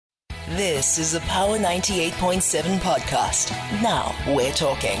This is a Power 98.7 podcast. Now we're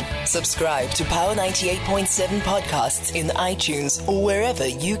talking. Subscribe to Power 98.7 podcasts in iTunes or wherever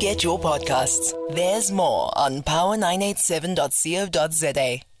you get your podcasts. There's more on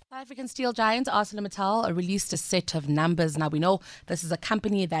power987.co.za. South African steel giant ArcelorMittal released a set of numbers. Now, we know this is a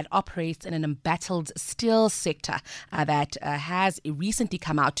company that operates in an embattled steel sector that has recently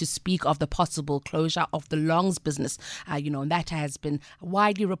come out to speak of the possible closure of the longs business. And that has been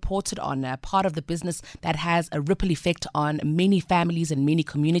widely reported on, part of the business that has a ripple effect on many families and many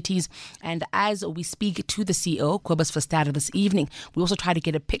communities. And as we speak to the CEO, Kobus Verstappen, this evening, we also try to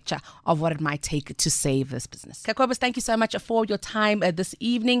get a picture of what it might take to save this business. Kobus, thank you so much for your time this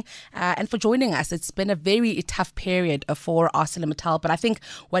evening. And for joining us. It's been a very tough period for ArcelorMittal, but I think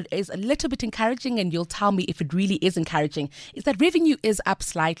what is a little bit encouraging, and you'll tell me if it really is encouraging, is that revenue is up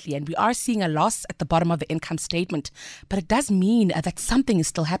slightly and we are seeing a loss at the bottom of the income statement, but it does mean that something is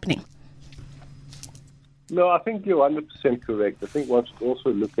still happening. No, I think you're 100% correct. I think one should also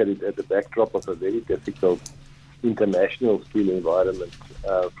look at it at the backdrop of a very difficult international steel environment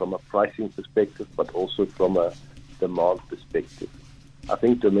from a pricing perspective, but also from a demand perspective. I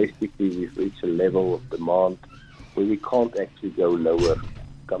think domestically we've reached a level of demand where we can't actually go lower.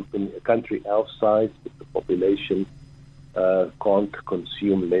 A country our size with the population can't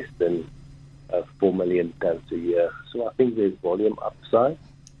consume less than 4 million tons a year. So I think there's volume upside,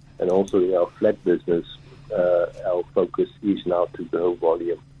 and also in our flat business, our focus is now to grow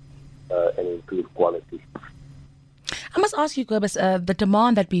volume and improve quality. I must ask you, Kobus, the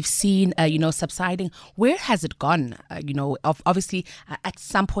demand that we've seen, subsiding, where has it gone? Obviously, at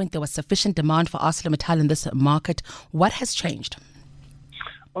some point there was sufficient demand for ArcelorMittal in this market. What has changed?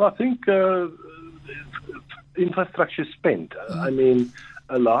 Well, I think infrastructure spend. I mean,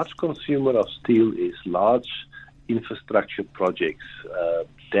 a large consumer of steel is large infrastructure projects,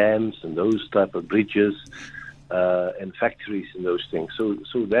 dams and those type of bridges and factories and those things. So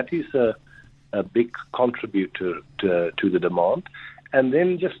that is a big contributor to the demand. And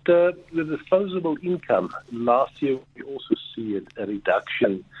then just the disposable income. Last year, we also see a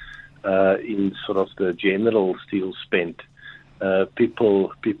reduction in sort of the general steel spend.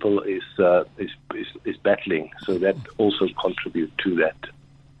 People is battling, so that also contributes to that.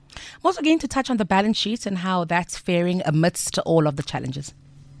 I'm also going to touch on the balance sheet and how that's faring amidst all of the challenges.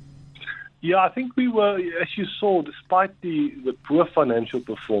 Yeah, I think we were, as you saw, despite the poor financial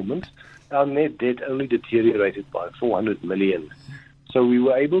performance, our net debt only deteriorated by 400 million. So we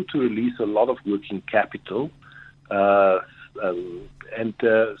were able to release a lot of working capital. So we're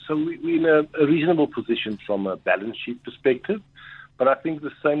in a reasonable position from a balance sheet perspective. But I think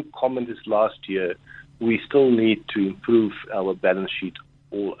the same comment as last year, we still need to improve our balance sheet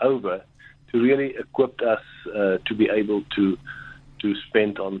all over to really equip us to be able to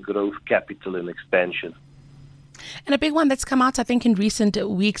spend on growth, capital and expansion. And a big one that's come out, I think, in recent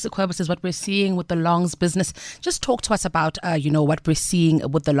weeks, Kobus, is what we're seeing with the longs business. Just talk to us about, what we're seeing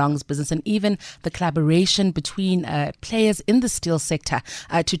with the longs business and even the collaboration between players in the steel sector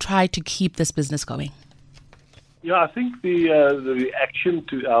to try to keep this business going. Yeah, I think the reaction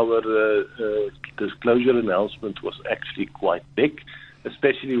to our disclosure announcement was actually quite big,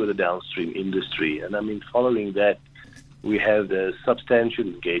 especially with the downstream industry. And I mean, following that, we have a substantial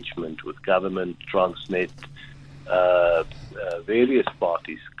engagement with government, Transnet, various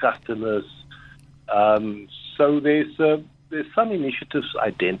parties, customers. So there's some initiatives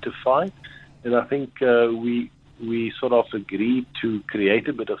identified, and I think we sort of agreed to create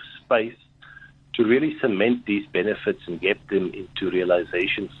a bit of space to really cement these benefits and get them into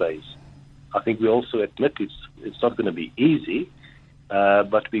realization phase. I think we also admit it's not going to be easy,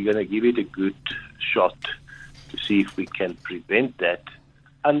 but we're going to give it a good shot to see if we can prevent that,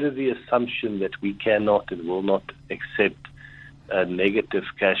 under the assumption that we cannot and will not accept a negative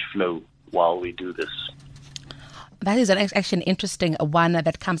cash flow while we do this. That is actually an interesting one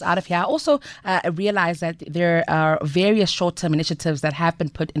that comes out of here. I also realize that there are various short-term initiatives that have been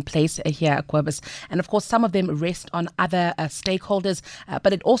put in place here at Kobus. And of course, some of them rest on other stakeholders.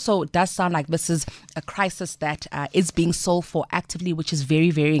 But it also does sound like this is a crisis that is being solved for actively, which is very,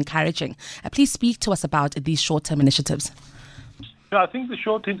 very encouraging. Please speak to us about these short-term initiatives. I think the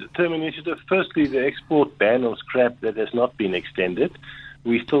short-term initiative, firstly, the export ban on scrap that has not been extended.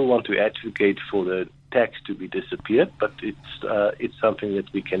 We still want to advocate for the tax to be disappeared, but it's something that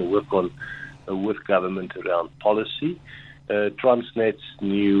we can work on with government around policy. Transnet's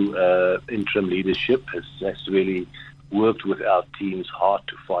new interim leadership has really worked with our teams hard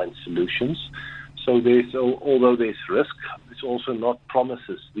to find solutions. So although there's risk, it's also not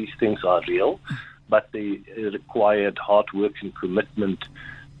promises. These things are real, but they required hard work and commitment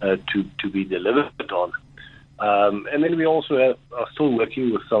to be delivered on. And then we also are still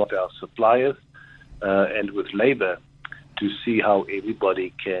working with some of our suppliers and with labor to see how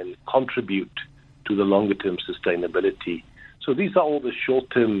everybody can contribute to the longer-term sustainability. So these are all the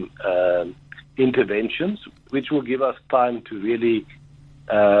short-term interventions, which will give us time to really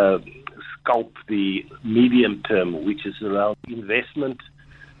sculpt the medium term, which is around investment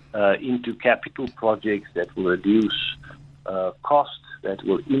into capital projects that will reduce costs, that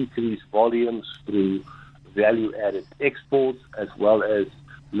will increase volumes through value-added exports, as well as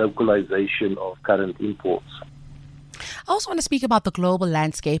localization of current imports. I also want to speak about the global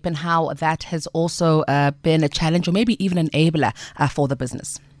landscape and how that has also been a challenge or maybe even an enabler for the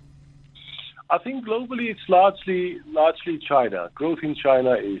business. I think globally it's largely China. Growth in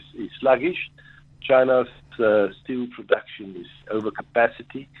China is sluggish. China's steel production is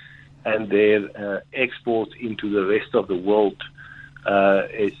overcapacity, and their exports into the rest of the world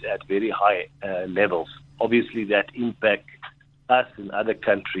is at very high levels. Obviously, that impacts us and other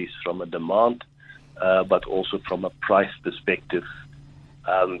countries from a demand, but also from a price perspective.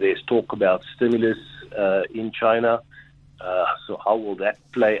 There's talk about stimulus in China. So how will that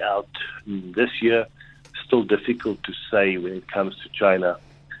play out this year? Still difficult to say when it comes to China.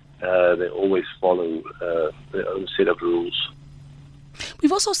 They always follow their own set of rules.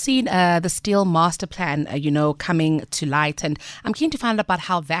 We've also seen the Steel Master Plan, coming to light, and I'm keen to find out about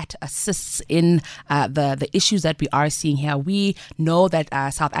how that assists in the issues that we are seeing here. We know that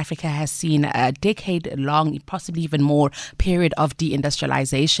South Africa has seen a decade-long, possibly even more, period of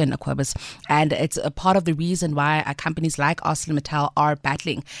deindustrialization, Cobus, and it's a part of the reason why companies like ArcelorMittal are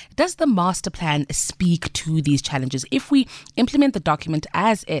battling. Does the Master Plan speak to these challenges? If we implement the document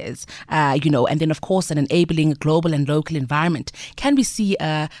as is, and then, of course, an enabling global and local environment, can we see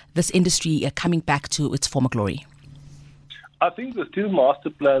this industry coming back to its former glory? I think the Steel Master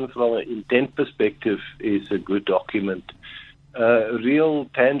Plan, from an intent perspective, is a good document. Real,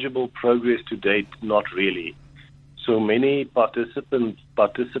 tangible progress to date, not really. So many participants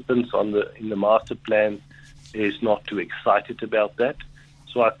in the Master Plan is not too excited about that.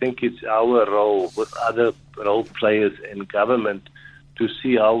 So I think it's our role with other role players in government to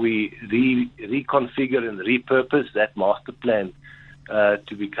see how we reconfigure and repurpose that Master Plan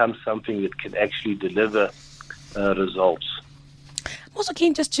to become something that can actually deliver results. I'm also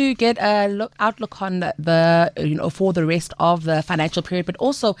keen just to get a outlook on the for the rest of the financial period, but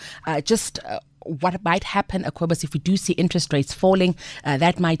also what might happen, Cobus, if we do see interest rates falling.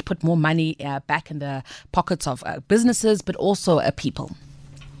 That might put more money back in the pockets of businesses, but also people.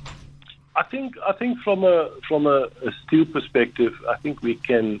 I think from a steel perspective, I think we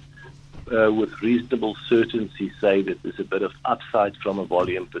can, with reasonable certainty, say that there's a bit of upside from a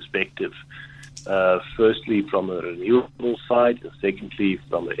volume perspective. Firstly, from a renewable side, and secondly,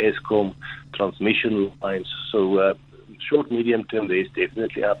 from the Eskom transmission lines. So short, medium term, there's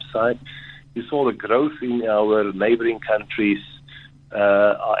definitely upside. We saw the growth in our neighboring countries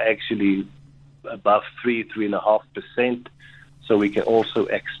are actually above 3.5%. So we can also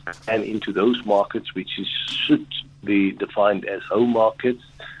expand into those markets, which should be defined as home markets.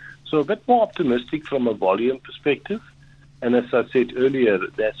 So a bit more optimistic from a volume perspective. And as I said earlier,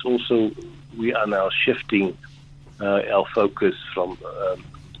 that's also, we are now shifting our focus from,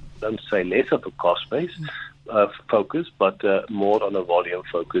 don't say less of a cost base focus, but more on a volume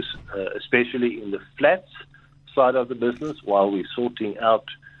focus, especially in the flats side of the business, while we're sorting out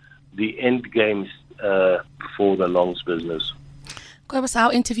the end games for the longs business. Cobus,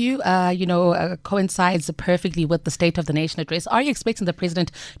 our interview, coincides perfectly with the State of the Nation address. Are you expecting the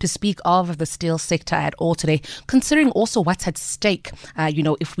President to speak of the steel sector at all today, considering also what's at stake,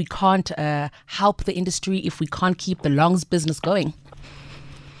 if we can't help the industry, if we can't keep the longs business going?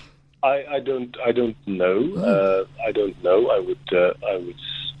 I don't know. I don't know. I would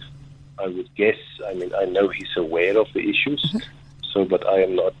guess. I mean, I know he's aware of the issues, but I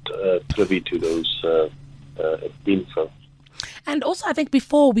am not privy to those info. And also, I think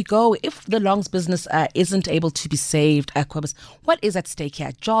before we go, if the longs business isn't able to be saved, Cobus, what is at stake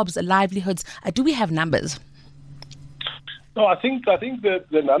here? Jobs, livelihoods? Do we have numbers? No, I think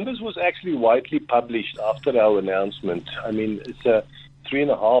the numbers was actually widely published after our announcement. I mean, it's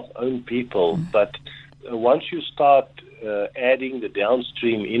 3.5 own people, but once you start adding the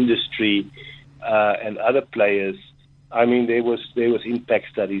downstream industry and other players, I mean, there was impact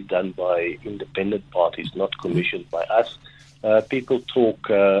studies done by independent parties, not commissioned by us. People talk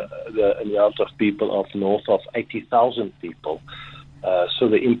the amount of people of north of 80,000 people. So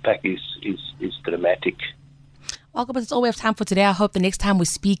the impact is dramatic. Well, but it's all we have time for today. I hope the next time we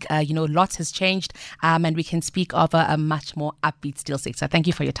speak, lots has changed and we can speak of a much more upbeat steel sector. Thank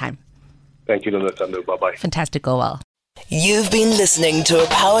you for your time. Thank you, Nonatando. Bye-bye. Fantastic. Go well. You've been listening to a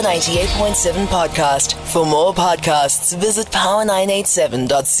Power 98.7 podcast. For more podcasts, visit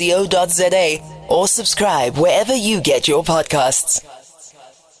power987.co.za or subscribe wherever you get your podcasts.